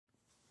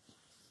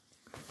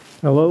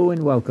Hello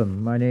and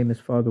welcome. My name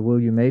is Father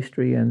William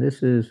Maestri, and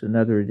this is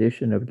another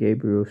edition of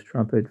Gabriel's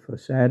Trumpet for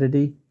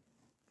Saturday,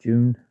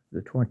 June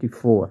the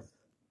 24th.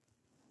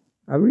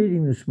 Our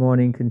reading this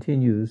morning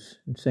continues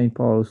in St.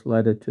 Paul's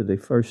letter to the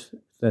First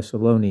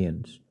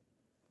Thessalonians.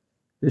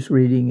 This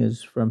reading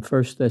is from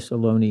 1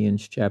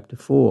 Thessalonians chapter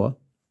 4,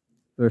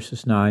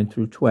 verses 9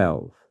 through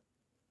 12.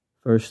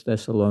 1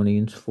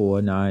 Thessalonians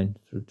 4, 9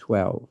 through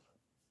 12.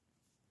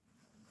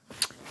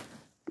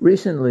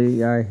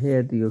 Recently, I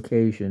had the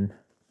occasion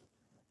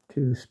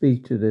to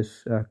speak to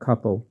this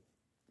couple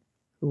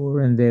who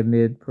were in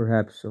their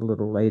perhaps a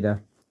little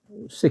later,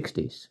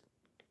 60s.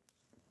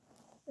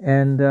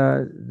 And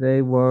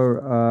they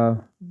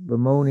were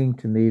bemoaning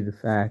to me the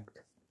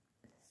fact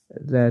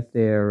that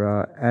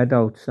their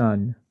adult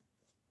son,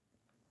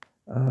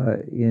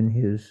 in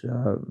his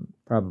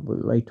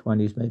probably late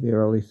 20s, maybe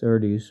early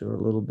 30s, or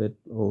a little bit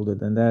older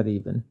than that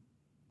even,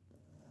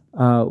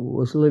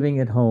 was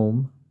living at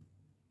home,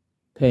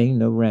 paying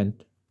no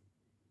rent,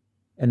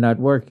 and not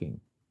working,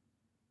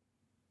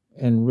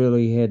 and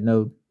really had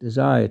no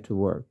desire to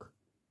work,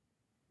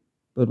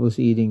 but was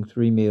eating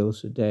 3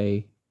 meals a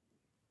day,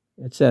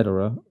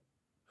 etc.,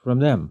 from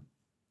them.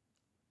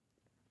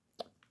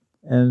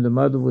 And the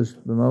mother was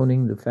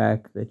bemoaning the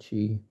fact that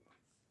she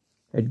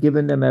had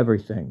given them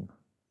everything.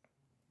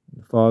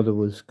 The father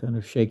was kind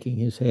of shaking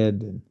his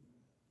head and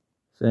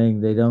saying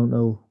they don't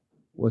know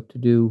what to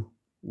do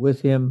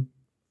with him.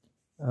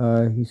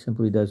 He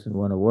simply doesn't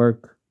want to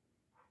work,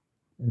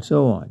 and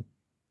so on.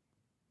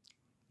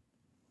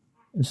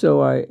 And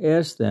so I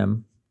asked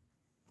them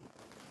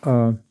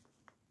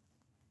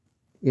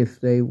if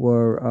they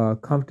were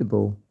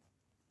comfortable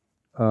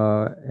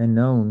and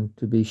known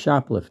to be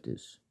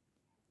shoplifters.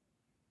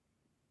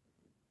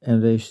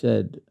 And they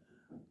said,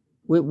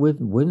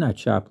 we're not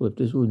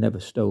shoplifters. We've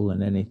never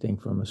stolen anything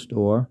from a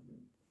store.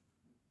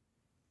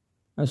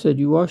 I said,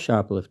 you are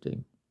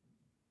shoplifting.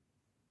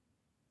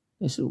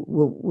 They said,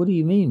 well, what do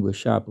you mean we're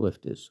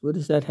shoplifters? What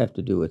does that have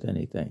to do with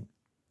anything?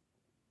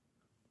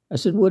 I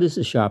said, what is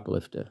a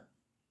shoplifter?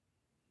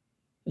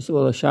 They said,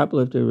 well, a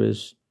shoplifter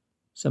is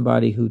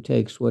somebody who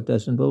takes what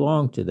doesn't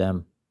belong to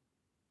them.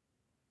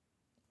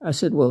 I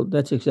said, well,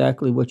 that's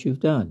exactly what you've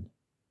done.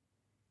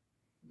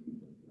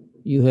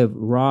 You have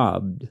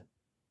robbed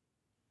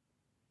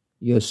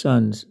your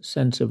son's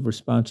sense of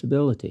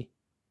responsibility.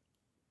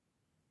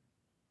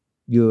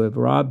 You have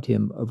robbed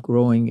him of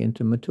growing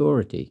into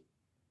maturity.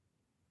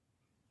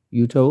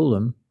 You told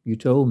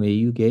me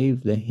you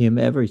gave him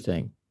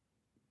everything.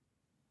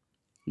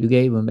 You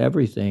gave him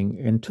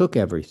everything and took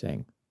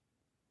everything.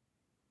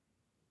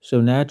 So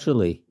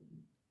naturally,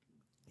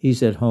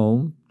 he's at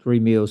home, 3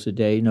 meals a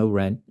day, no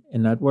rent,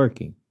 and not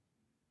working.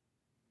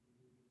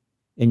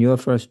 And you're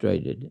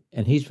frustrated,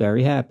 and he's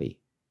very happy.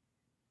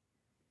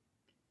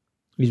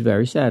 He's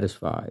very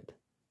satisfied.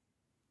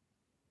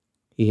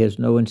 He has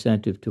no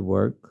incentive to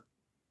work.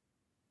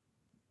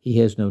 He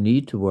has no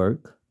need to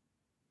work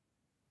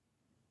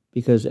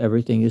because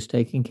everything is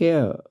taken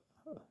care of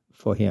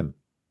for him.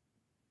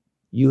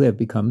 You have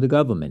become the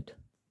government.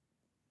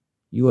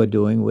 You are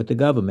doing what the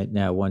government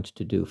now wants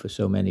to do for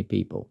so many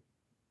people.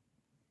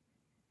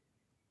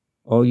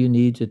 All your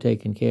needs are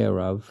taken care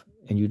of,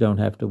 and you don't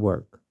have to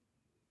work.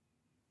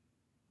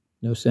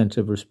 No sense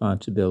of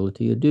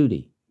responsibility or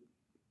duty.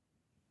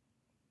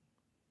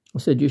 I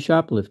said, you're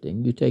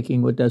shoplifting. You're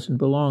taking what doesn't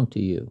belong to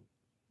you.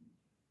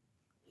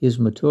 His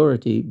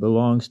maturity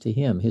belongs to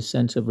him. His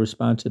sense of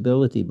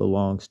responsibility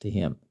belongs to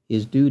him.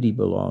 His duty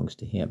belongs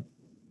to him.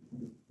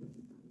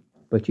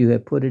 But you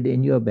have put it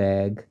in your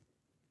bag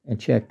and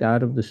checked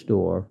out of the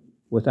store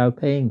without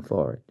paying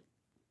for it.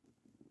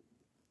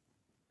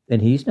 Then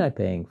he's not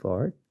paying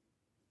for it.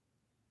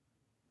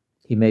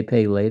 He may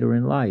pay later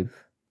in life,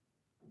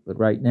 but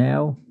right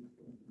now,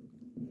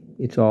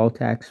 it's all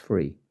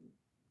tax-free.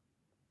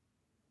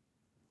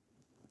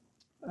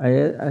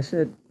 I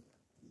said,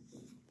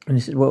 and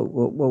he said, well,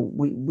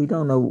 we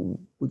don't know,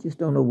 we just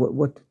don't know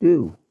what to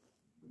do.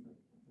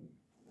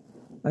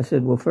 I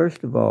said, well,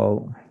 first of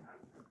all,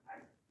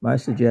 my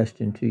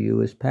suggestion to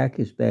you is pack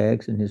his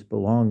bags and his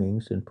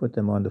belongings and put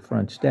them on the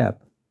front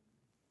step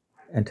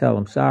and tell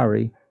him,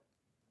 sorry,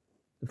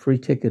 the free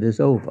ticket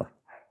is over.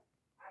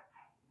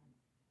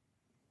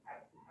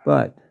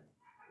 But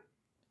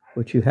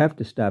what you have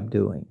to stop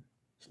doing,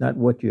 it's not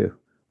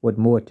what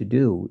more to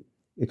do,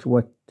 it's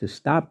what to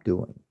stop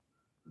doing.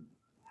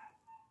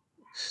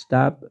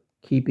 Stop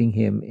keeping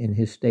him in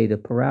his state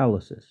of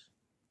paralysis.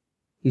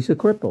 He's a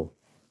cripple.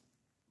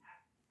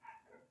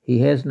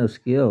 He has no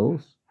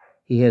skills.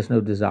 He has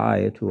no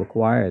desire to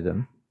acquire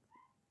them.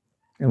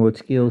 And what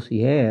skills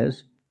he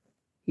has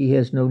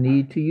no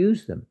need to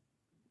use them.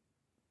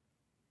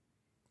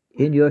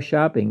 In your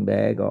shopping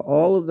bag are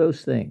all of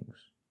those things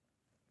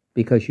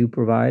because you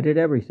provided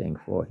everything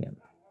for him.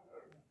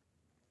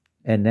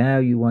 And now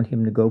you want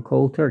him to go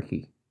cold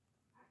turkey.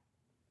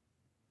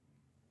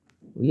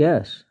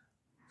 Yes,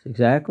 it's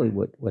exactly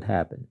what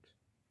happens.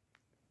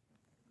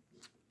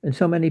 And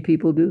so many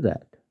people do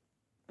that.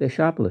 They're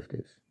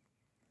shoplifters.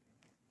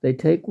 They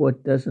take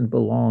what doesn't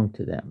belong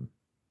to them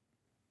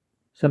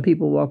Some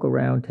people walk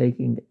around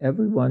taking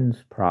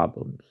everyone's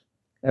problems,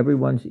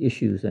 everyone's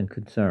issues and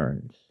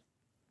concerns,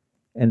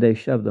 and they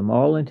shove them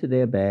all into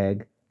their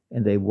bag,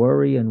 and they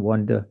worry and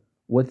wonder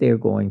what they're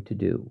going to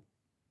do.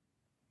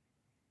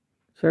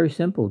 It's very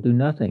simple. Do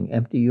nothing.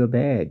 Empty your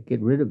bag.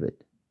 Get rid of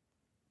it.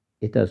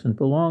 It doesn't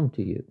belong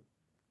to you.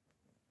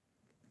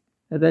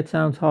 Now, that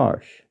sounds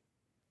harsh.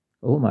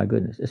 Oh my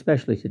goodness,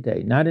 especially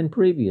today. Not in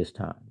previous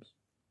times.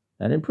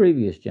 Not in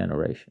previous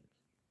generations.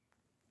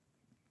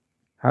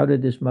 How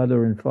did this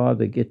mother and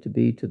father get to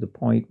be to the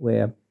point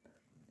where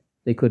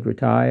they could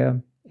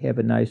retire, have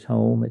a nice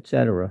home,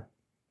 etc.?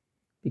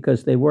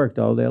 Because they worked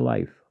all their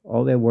life,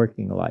 all their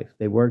working life.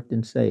 They worked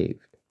and saved.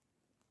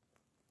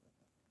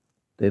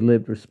 They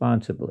lived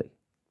responsibly.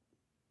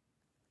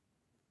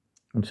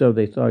 And so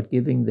they thought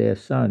giving their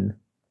son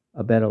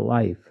a better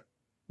life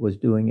was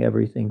doing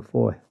everything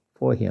for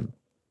him.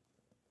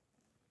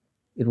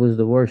 It was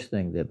the worst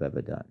thing they've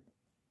ever done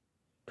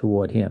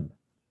toward him,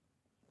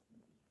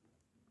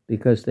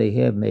 because they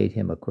have made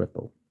him a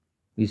cripple.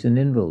 He's an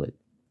invalid.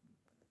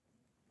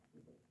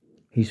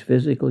 He's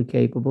physically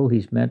capable.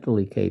 He's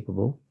mentally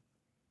capable.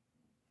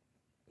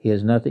 He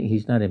has nothing.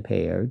 He's not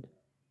impaired,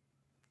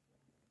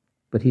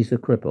 but he's a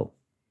cripple.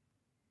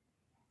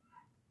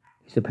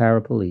 He's a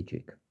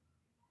paraplegic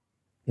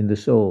in the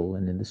soul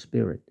and in the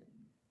spirit.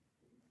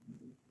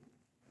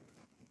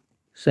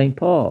 St.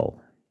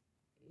 Paul,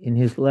 in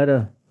his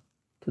letter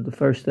to the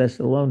First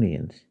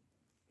Thessalonians,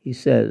 he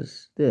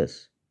says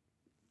this.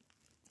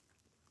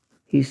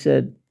 He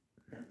said,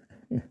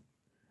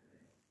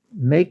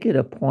 "Make it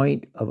a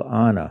point of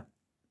honor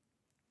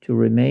to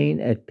remain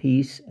at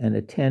peace and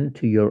attend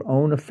to your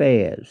own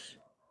affairs."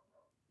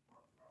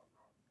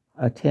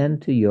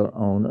 Attend to your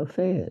own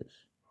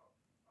affairs.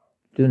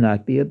 Do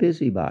not be a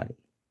busybody.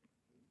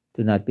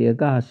 Do not be a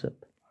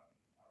gossip.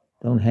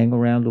 Don't hang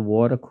around the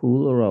water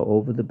cooler or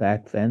over the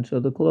back fence or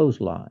the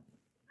clothesline.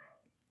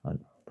 I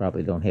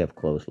probably don't have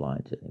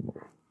clotheslines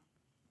anymore.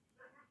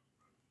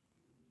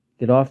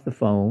 Get off the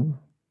phone.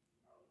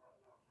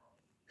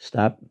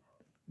 Stop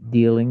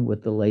dealing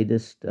with the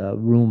latest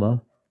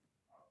rumor,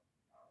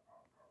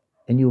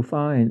 and you'll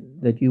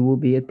find that you will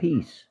be at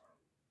peace.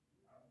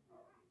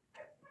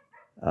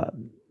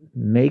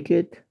 Make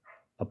it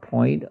a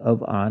point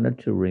of honor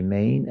to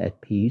remain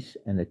at peace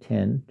and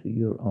attend to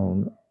your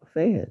own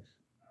affairs.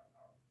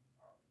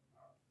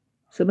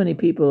 So many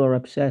people are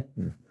upset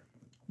and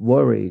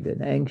worried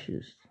and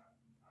anxious.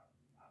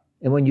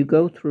 And when you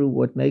go through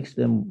what makes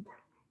them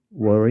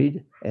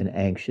worried and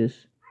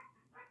anxious,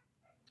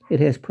 it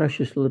has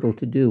precious little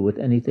to do with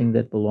anything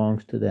that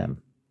belongs to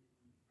them.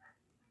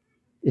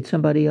 It's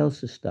somebody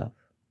else's stuff.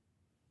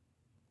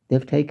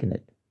 They've taken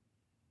it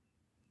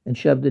and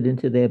shoved it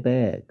into their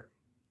bag,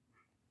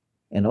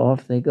 and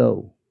off they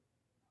go.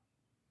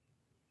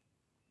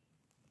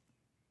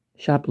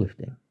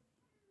 Shoplifting.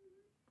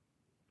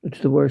 It's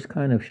the worst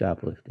kind of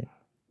shoplifting.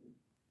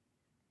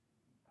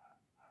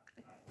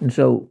 And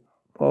so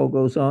Paul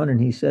goes on and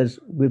he says,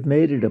 we've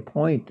made it a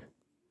point.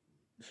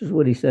 This is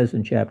what he says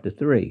in chapter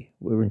 3.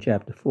 We're in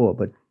chapter 4,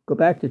 but go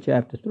back to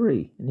chapter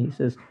 3. And he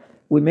says,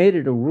 we made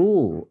it a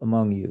rule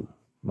among you,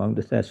 among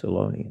the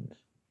Thessalonians,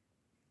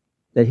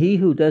 that he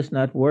who does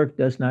not work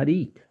does not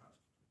eat.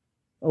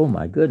 Oh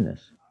my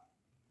goodness.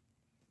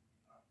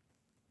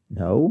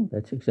 No,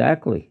 that's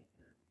exactly.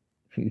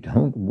 If you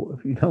don't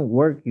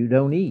work, you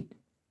don't eat.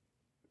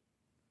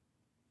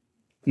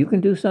 You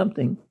can do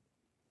something.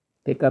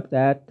 Pick up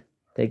that,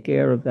 take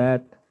care of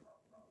that,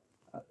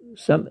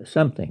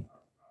 something.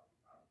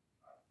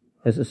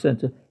 As a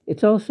sense of,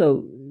 it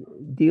also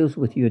deals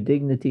with your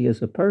dignity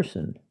as a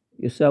person,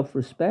 your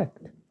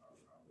self-respect,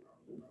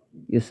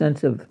 your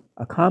sense of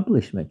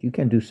accomplishment. You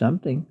can do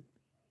something.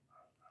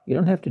 You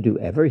don't have to do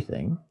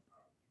everything,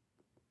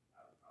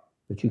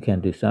 but you can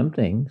do some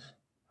things.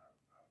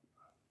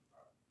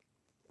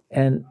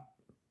 And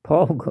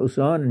Paul goes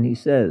on and he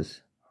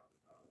says,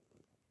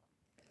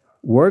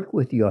 work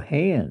with your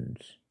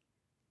hands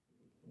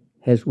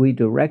as we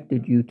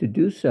directed you to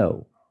do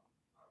so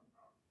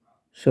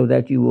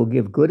that you will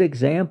give good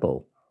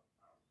example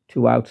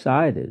to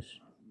outsiders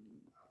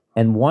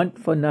and want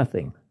for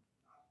nothing.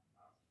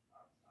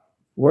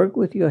 Work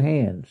with your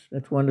hands.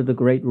 That's one of the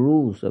great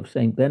rules of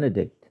St.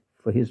 Benedict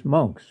for his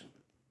monks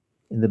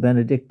in the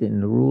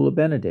rule of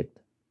Benedict.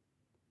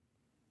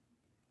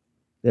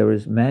 There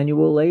is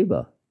manual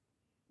labor,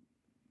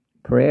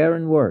 prayer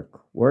and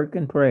work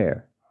and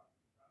prayer.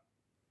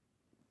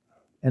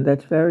 And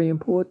that's very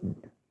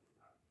important.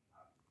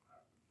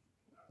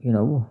 You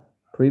know,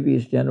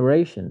 previous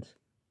generations,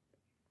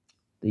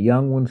 the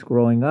young ones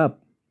growing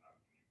up,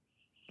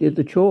 did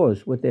the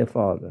chores with their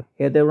father,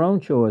 had their own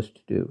chores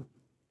to do.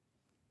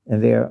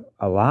 And their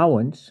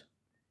allowance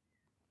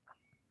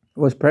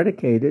was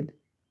predicated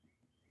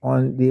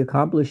on the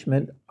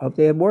accomplishment of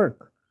their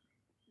work.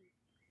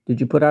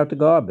 Did you put out the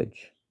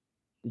garbage?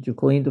 Did you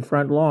clean the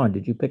front lawn?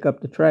 Did you pick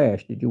up the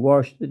trash? Did you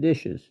wash the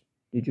dishes?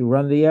 Did you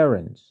run the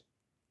errands?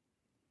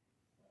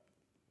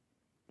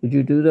 Did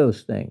you do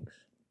those things?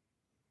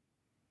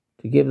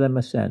 To give them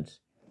a sense.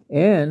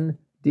 And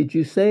did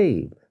you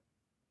save?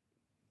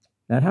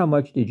 Not how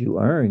much did you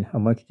earn, how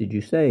much did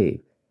you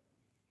save?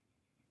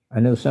 I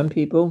know some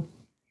people,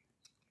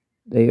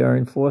 they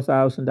earn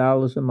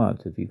 $4,000 a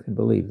month, if you can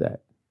believe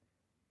that.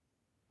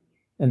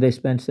 And they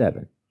spend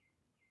 $7,000.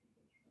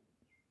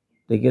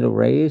 They get a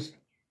raise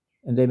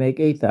and they make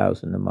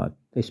 $8,000 a month.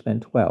 They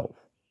spend $12,000.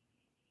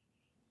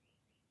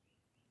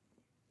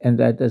 And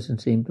that doesn't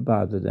seem to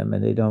bother them,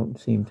 and they don't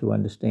seem to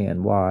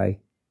understand why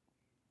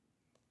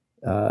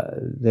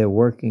they're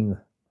working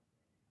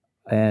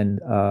and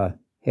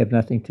have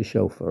nothing to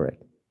show for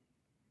it.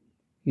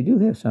 You do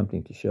have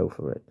something to show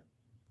for it.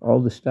 All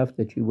the stuff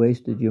that you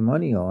wasted your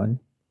money on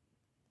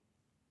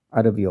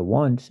out of your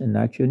wants and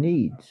not your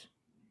needs.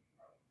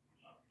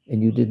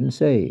 And you didn't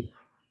save.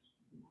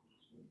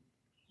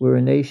 We're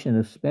a nation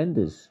of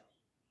spenders,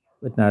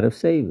 but not of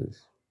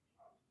savers.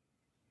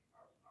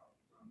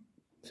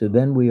 So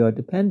then we are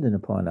dependent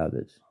upon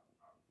others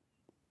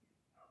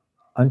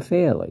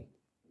unfairly.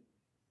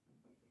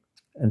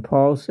 And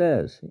Paul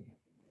says,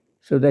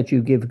 so that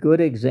you give good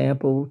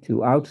example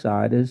to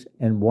outsiders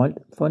and want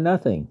for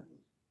nothing.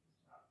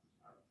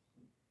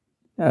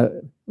 Now,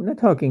 we're not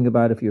talking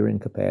about if you're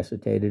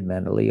incapacitated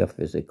mentally or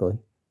physically.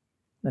 I'm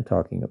not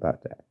talking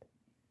about that.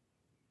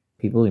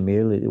 People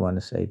immediately want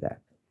to say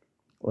that.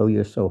 Oh,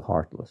 you're so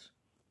heartless.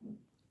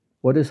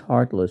 What is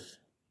heartless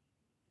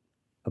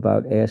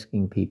about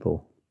asking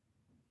people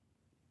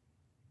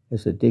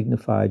as a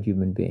dignified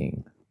human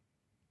being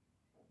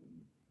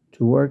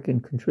to work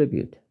and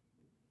contribute?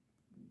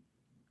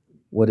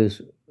 What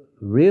is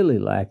really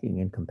lacking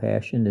in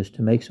compassion is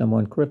to make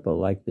someone cripple,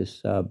 like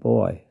this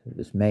boy,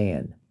 this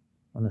man.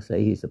 I want to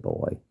say he's a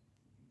boy.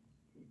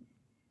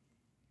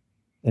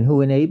 And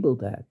who enabled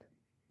that?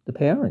 The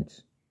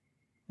parents.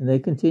 And they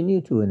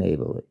continue to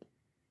enable it.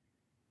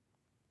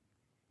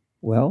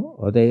 Well,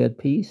 are they at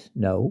peace?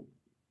 No.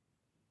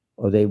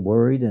 Are they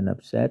worried and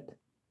upset?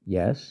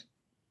 Yes.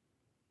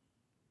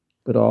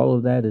 But all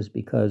of that is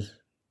because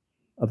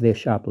of their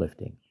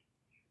shoplifting.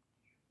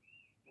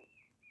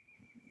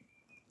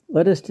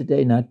 Let us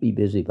today not be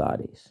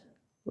busybodies.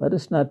 Let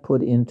us not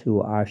put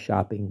into our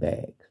shopping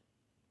bags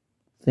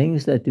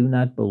things that do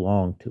not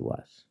belong to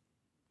us.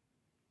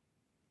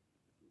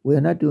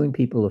 We're not doing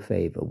people a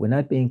favor. We're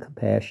not being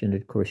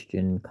compassionate,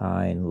 Christian,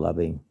 kind,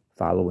 loving,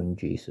 following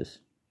Jesus.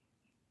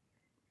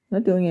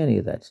 Not doing any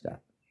of that stuff.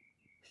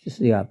 It's just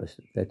the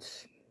opposite.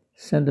 That's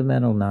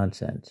sentimental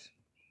nonsense.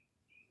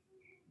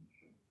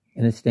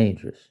 And it's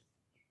dangerous.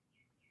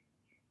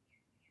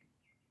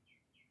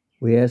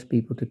 We ask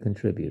people to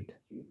contribute,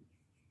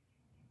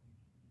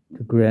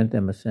 to grant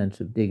them a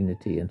sense of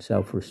dignity and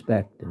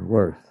self-respect and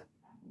worth.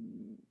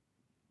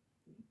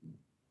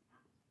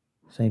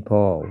 St.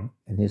 Paul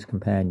and his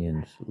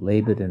companions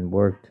labored and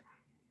worked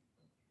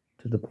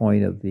to the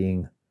point of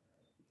being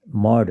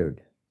martyred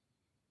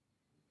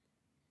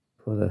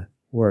for the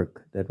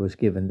work that was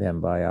given them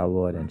by our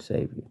Lord and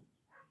Savior.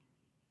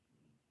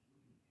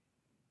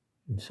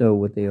 And so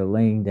what they are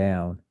laying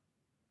down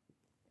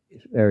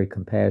is very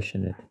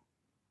compassionate,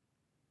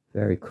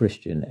 very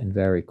Christian, and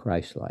very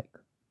Christ-like.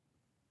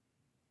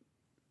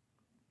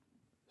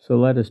 So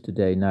let us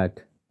today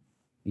not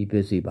be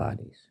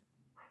busybodies.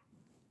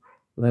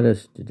 Let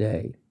us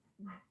today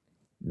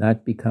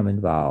not become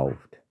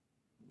involved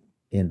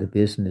in the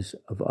business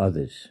of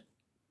others,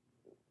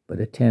 but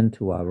attend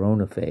to our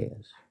own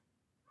affairs.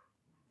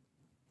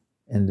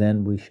 And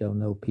then we shall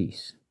know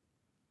peace.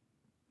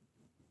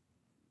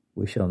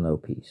 We shall know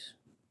peace.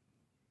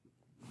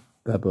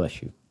 God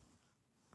bless you.